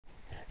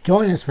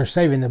Join us for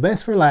saving the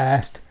best for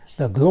last,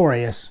 the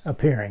glorious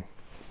appearing.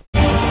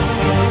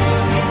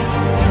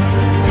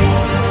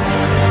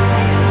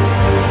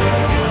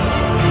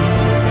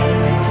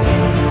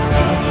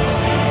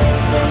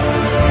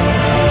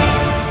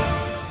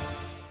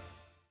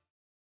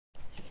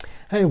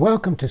 Hey,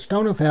 welcome to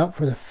Stone of Help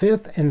for the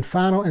fifth and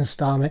final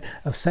installment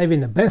of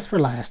Saving the Best for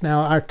Last.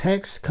 Now, our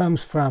text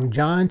comes from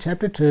John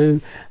chapter 2,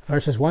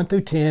 verses 1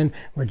 through 10,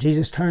 where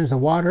Jesus turns the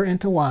water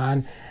into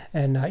wine.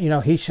 And,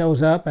 he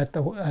shows up at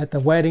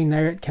the wedding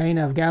there at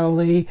Cana of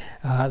Galilee.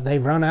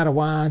 They've run out of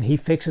wine. He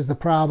fixes the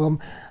problem.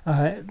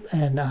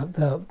 And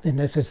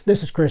this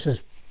is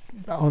Chris's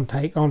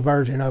on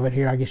version of it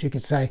here, I guess you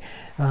could say.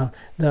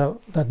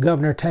 The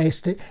governor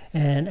tastes it,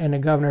 and the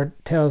governor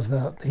tells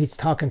he's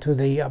talking to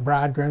the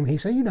bridegroom. He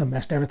said, "You done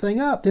messed everything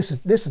up. This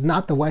is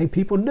not the way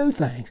people do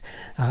things.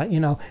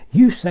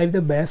 You saved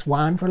the best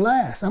wine for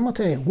last." I'm gonna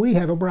tell you, we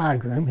have a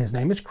bridegroom. His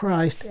name is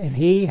Christ, and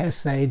he has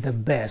saved the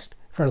best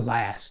for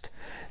last.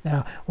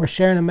 Now, we're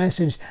sharing a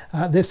message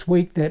this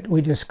week that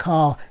we just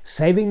call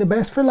Saving the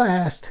Best for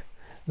Last,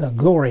 the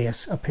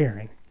Glorious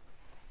Appearing.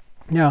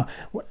 Now,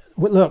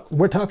 look,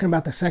 we're talking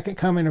about the second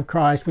coming of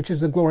Christ, which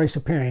is the glorious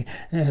appearing,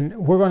 and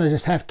we're going to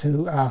just have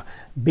to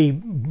be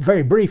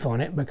very brief on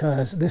it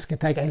because this can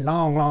take a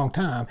long, long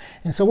time.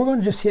 And so we're going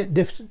to just hit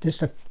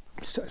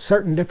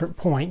certain different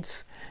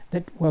points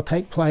that will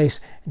take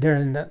place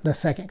during the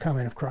second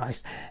coming of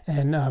Christ.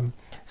 And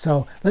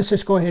so let's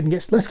just go ahead and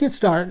get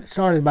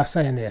started by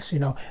saying this.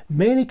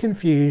 Many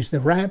confuse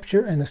the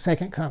rapture and the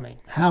second coming.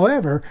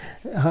 However,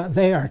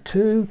 they are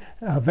two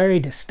very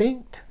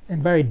distinct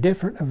and very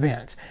different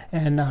events.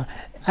 And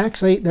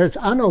actually,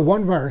 I know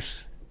one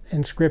verse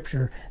in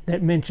Scripture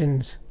that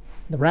mentions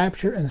the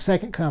rapture and the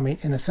second coming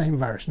in the same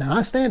verse. Now,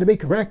 I stand to be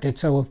corrected,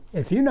 so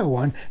if you know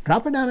one,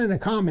 drop it down in the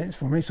comments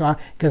for me,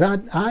 because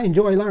I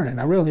enjoy learning,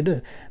 I really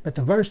do. But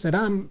the verse that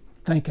I'm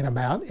thinking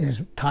about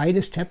is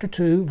Titus chapter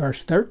 2,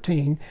 verse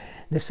 13,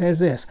 that says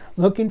this: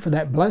 "Looking for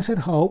that blessed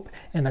hope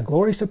and the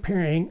glorious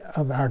appearing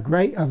of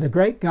the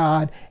great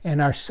God and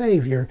our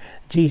Savior,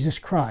 Jesus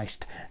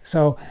Christ."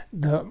 So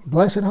the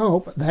blessed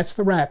hope, that's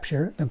the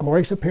rapture. The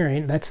glorious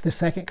appearing, that's the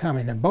second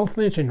coming. They're both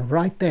mentioned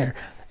right there.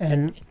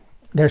 And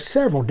there's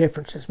several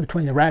differences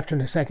between the rapture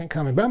and the second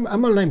coming, but I'm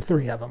going to name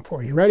three of them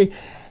for you. Ready?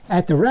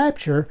 At the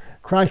rapture,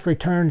 Christ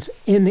returns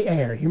in the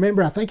air. You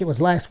remember, I think it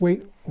was last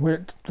week,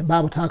 where the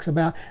Bible talks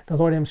about the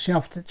Lord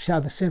himself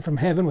shall descend from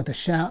heaven with a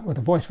shout, with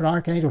the voice of an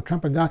archangel,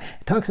 trumpet of God.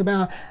 It talks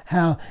about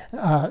how,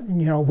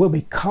 we'll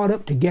be caught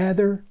up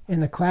together in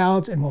the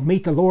clouds and we'll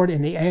meet the Lord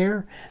in the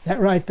air.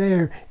 That right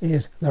there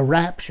is the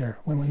rapture,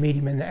 when we meet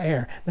him in the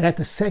air. But at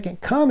the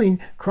second coming,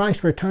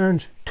 Christ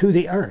returns to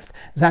the earth.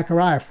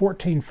 Zechariah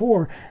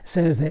 14:4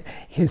 says that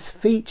his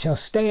feet shall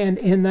stand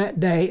in that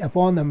day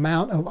upon the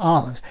Mount of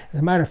Olives. As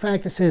a matter of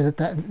fact, it says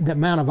that the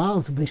Mount of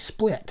Olives will be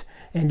split.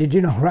 And did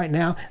you know right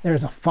now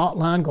there's a fault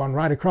line going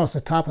right across the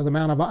top of the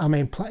Mount of Olives? I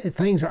mean,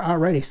 things are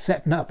already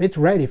setting up. It's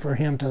ready for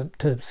him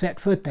to set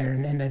foot there,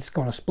 and it's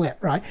going to split,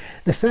 right?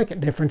 The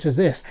second difference is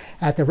this: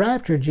 at the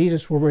rapture,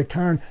 Jesus will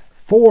return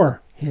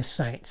for his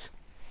saints.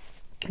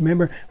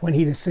 Remember, when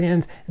he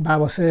descends, the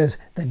Bible says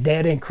the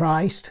dead in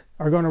Christ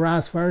are going to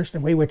rise first,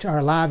 and we which are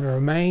alive and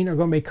remain are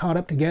going to be caught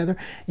up together.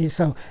 And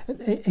so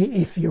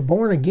if you're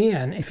born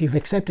again, if you've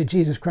accepted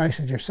Jesus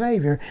Christ as your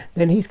Savior,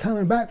 then he's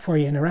coming back for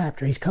you in the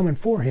rapture. He's coming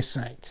for his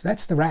saints.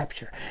 That's the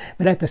rapture.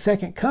 But at the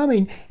second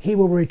coming, he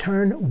will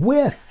return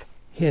with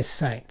his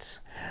saints.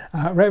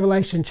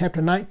 Revelation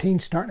chapter 19,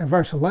 starting at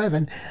verse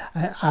 11,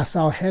 "I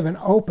saw heaven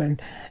open,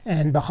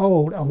 and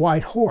behold, a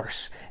white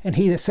horse. And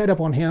he that sat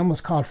upon him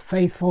was called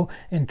Faithful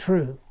and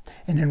True.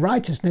 And in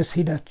righteousness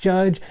he doth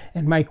judge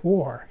and make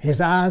war. His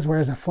eyes were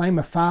as a flame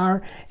of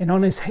fire, and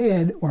on his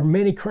head were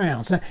many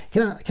crowns." Now,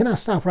 can I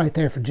stop right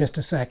there for just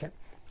a second?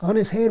 On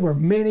his head were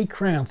many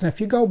crowns. Now, if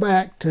you go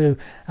back to,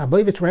 I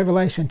believe it's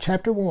Revelation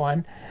chapter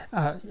 1,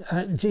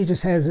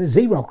 Jesus has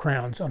 0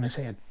 crowns on his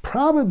head.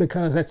 Probably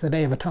because that's the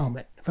Day of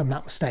Atonement, if I'm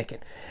not mistaken.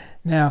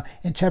 Now,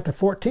 in chapter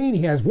 14,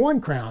 he has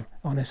 1 crown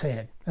on his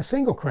head, a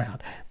single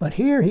crown. But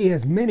here he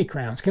has many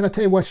crowns. Can I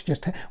tell you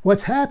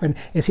what's happened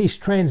is he's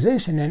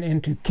transitioning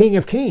into King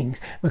of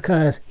Kings,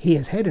 because he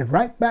is headed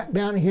right back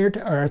down here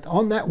to earth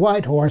on that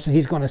white horse, and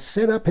he's going to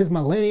set up his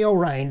millennial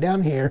reign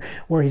down here,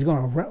 where he's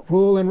going to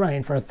rule and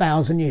reign for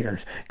 1,000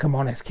 years. Come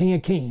on, as King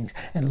of Kings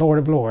and Lord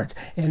of Lords.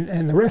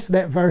 And the rest of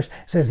that verse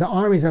says the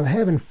armies of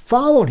heaven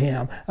followed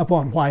him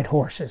upon white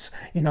horses.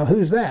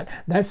 Who's that?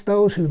 That's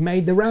those who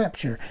made the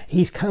rapture.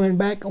 He's coming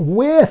back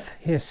with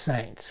his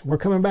saints. We're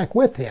coming back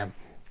with him.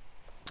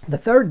 The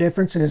third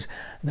difference is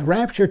the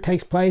rapture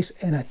takes place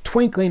in a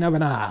twinkling of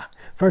an eye.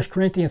 1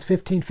 Corinthians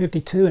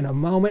 15:52, in a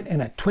moment, in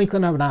a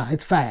twinkling of an eye.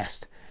 It's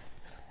fast.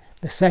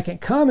 The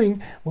second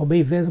coming will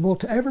be visible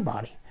to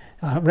everybody.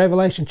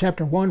 Revelation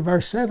chapter 1,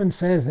 verse 7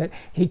 says that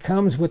he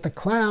comes with the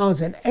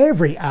clouds, and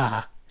every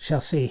eye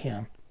shall see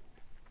him.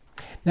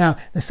 Now,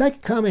 the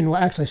second coming will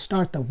actually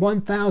start the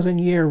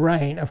 1,000-year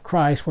reign of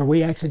Christ, where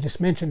we actually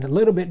just mentioned a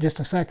little bit just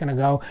a second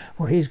ago,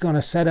 where he's going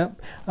to set up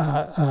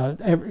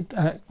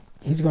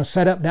He's going to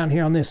set up down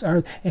here on this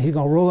earth, and he's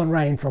going to rule and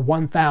reign for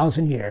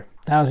 1,000 years.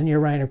 1,000-year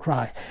reign of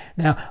Christ.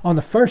 Now, on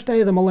the first day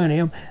of the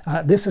millennium,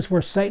 this is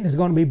where Satan is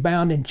going to be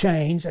bound in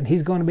chains, and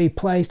he's going to be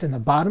placed in the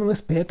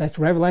bottomless pit. That's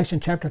Revelation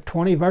chapter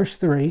 20, verse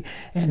 3.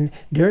 And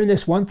during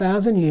this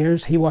 1,000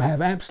 years, he will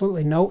have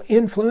absolutely no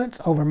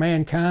influence over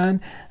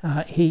mankind.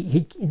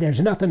 There's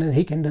nothing that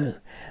he can do.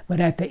 But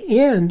at the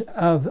end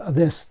of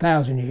this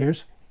 1,000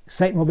 years,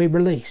 Satan will be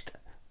released.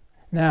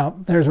 Now,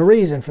 there's a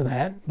reason for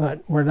that,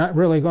 but we're not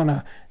really going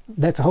to,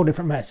 that's a whole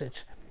different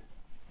message.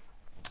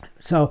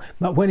 So,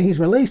 but when he's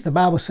released, the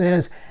Bible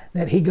says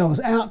that he goes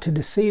out to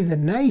deceive the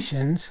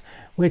nations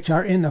which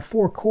are in the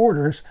four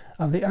quarters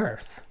of the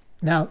earth.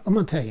 Now, I'm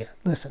going to tell you,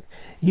 listen,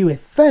 you would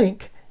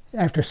think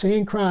after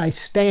seeing Christ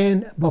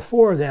stand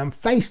before them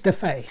face to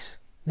face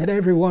that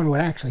everyone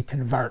would actually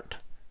convert.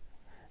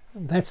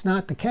 That's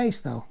not the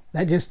case, though.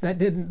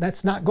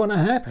 That's not going to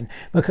happen,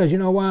 because you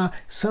know why?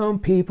 Some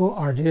people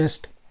are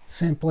just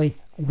simply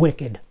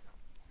wicked.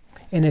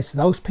 And it's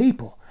those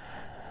people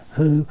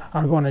who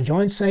are going to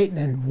join Satan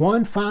in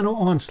one final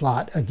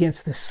onslaught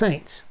against the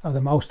saints of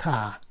the Most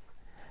High.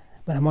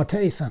 But I'm going to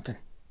tell you something.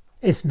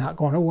 It's not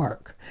going to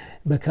work,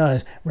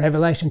 because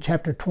Revelation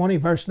chapter 20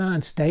 verse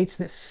 9 states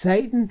that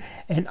Satan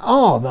and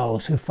all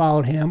those who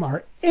followed him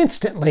are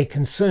instantly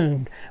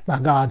consumed by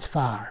God's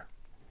fire.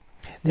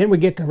 Then we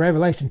get to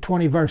Revelation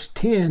 20 verse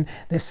 10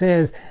 that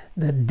says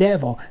the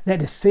devil that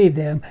deceived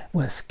them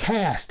was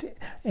cast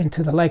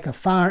into the lake of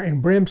fire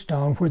and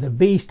brimstone, where the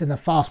beast and the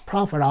false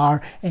prophet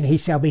are, and he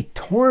shall be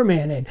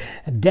tormented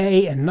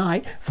day and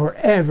night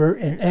forever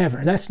and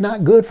ever. That's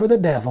not good for the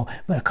devil,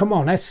 but come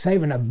on, that's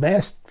saving the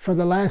best for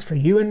the last for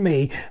you and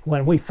me.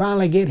 When we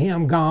finally get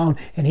him gone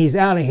and he's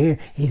out of here,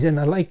 he's in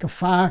the lake of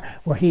fire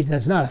where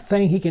there's not a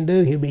thing he can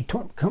do. He'll be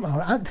come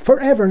on,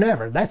 forever and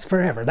ever. That's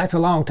forever. That's a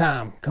long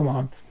time. Come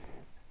on.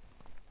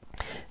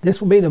 This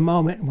will be the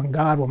moment when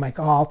God will make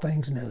all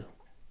things new.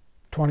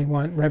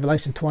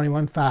 Revelation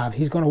 21:5.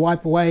 He's going to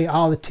wipe away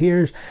all the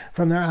tears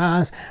from their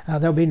eyes.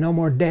 There'll be no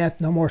more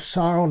death, no more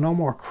sorrow, no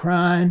more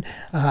crying.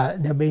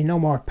 There'll be no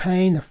more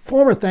pain. The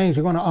former things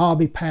are going to all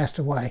be passed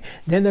away.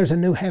 Then there's a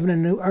new heaven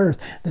and new earth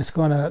that's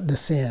going to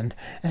descend.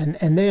 And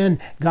then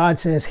God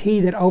says, he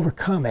that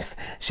overcometh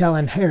shall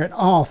inherit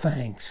all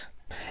things.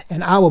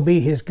 And I will be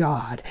his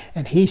God,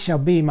 and he shall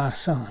be my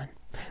son.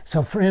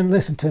 So friend,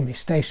 listen to me.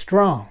 Stay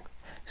strong.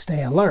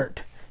 Stay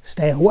alert,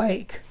 stay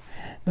awake,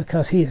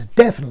 because he has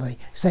definitely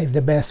saved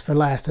the best for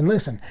last. And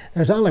listen,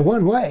 there's only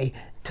one way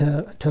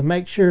to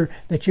make sure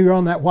that you're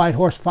on that white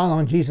horse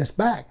following Jesus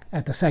back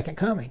at the second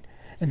coming,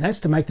 and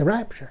that's to make the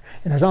rapture.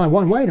 And there's only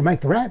one way to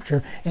make the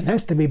rapture, and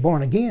that's to be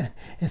born again.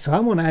 And so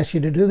I'm going to ask you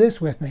to do this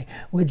with me.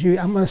 Would you,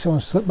 I'm just going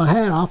to slip my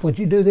hat off. Would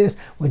you do this?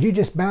 Would you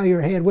just bow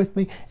your head with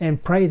me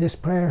and pray this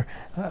prayer?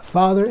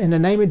 Father, in the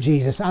name of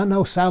Jesus, I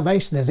know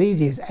salvation is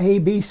easy as A,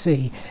 B,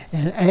 C.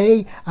 And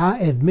A, I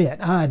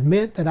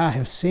admit that I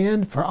have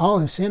sinned, for all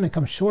have sinned and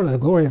come short of the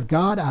glory of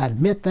God. I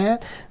admit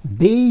that.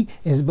 B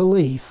is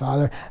believe,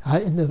 Father.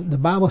 The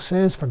Bible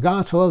says, for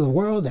God so loved the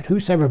world that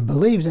whosoever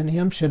believes in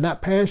him should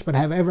not perish but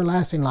have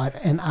everlasting life.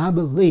 And I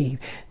believe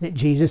that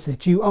Jesus,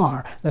 that you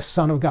are the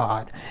Son of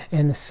God.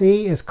 And the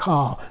C is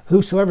call.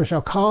 Whosoever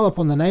shall call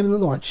upon the name of the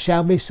Lord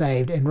shall be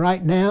saved. And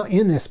right now,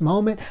 in this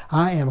moment,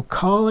 I am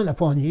calling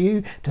upon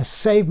you to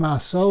save my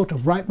soul, to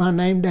write my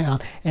name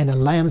down in the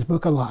Lamb's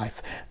Book of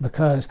Life,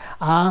 because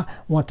I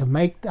want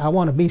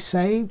to be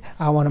saved.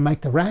 I want to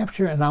make the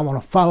rapture, and I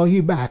want to follow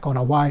you back on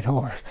a white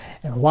horse.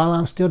 And while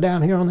I'm still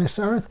down here on this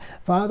earth,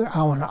 Father,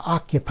 I want to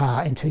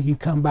occupy until you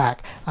come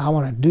back. I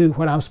want to do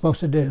what I'm supposed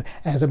to do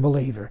as a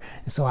believer.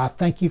 And so I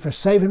thank you for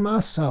saving my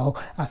soul.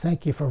 I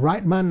thank you for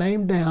writing my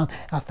name down.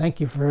 I thank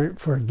you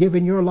for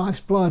giving your life's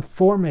blood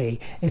for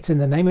me. It's in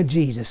the name of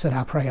Jesus that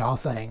I pray all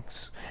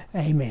things.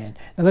 Amen.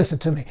 Now listen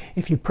to me.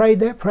 If you prayed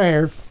that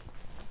prayer,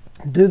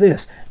 do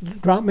this.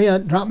 Drop me a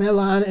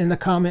line in the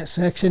comment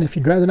section. If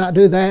you'd rather not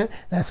do that,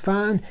 that's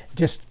fine.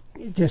 Just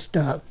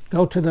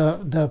go to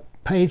the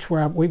page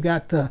where we've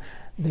got the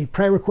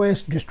prayer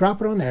request. Just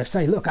drop it on there.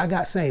 Say, look, I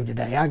got saved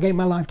today. I gave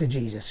my life to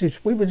Jesus.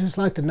 We would just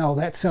like to know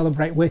that,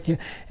 celebrate with you.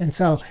 And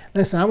so,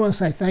 listen, I want to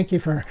say thank you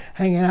for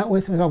hanging out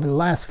with me over the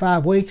last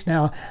 5 weeks.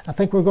 Now, I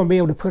think we're going to be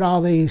able to put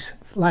all these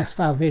last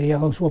 5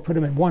 videos, we'll put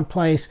them in one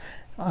place,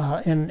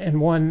 in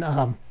one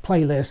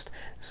playlist.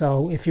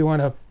 So if you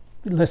want to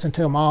listen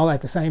to them all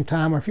at the same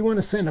time, or if you want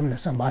to send them to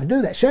somebody,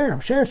 do that. Share them.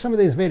 Share some of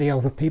these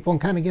videos with people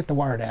and kind of get the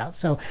word out.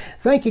 So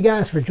thank you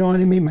guys for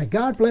joining me. May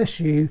God bless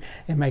you,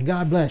 and may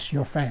God bless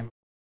your family.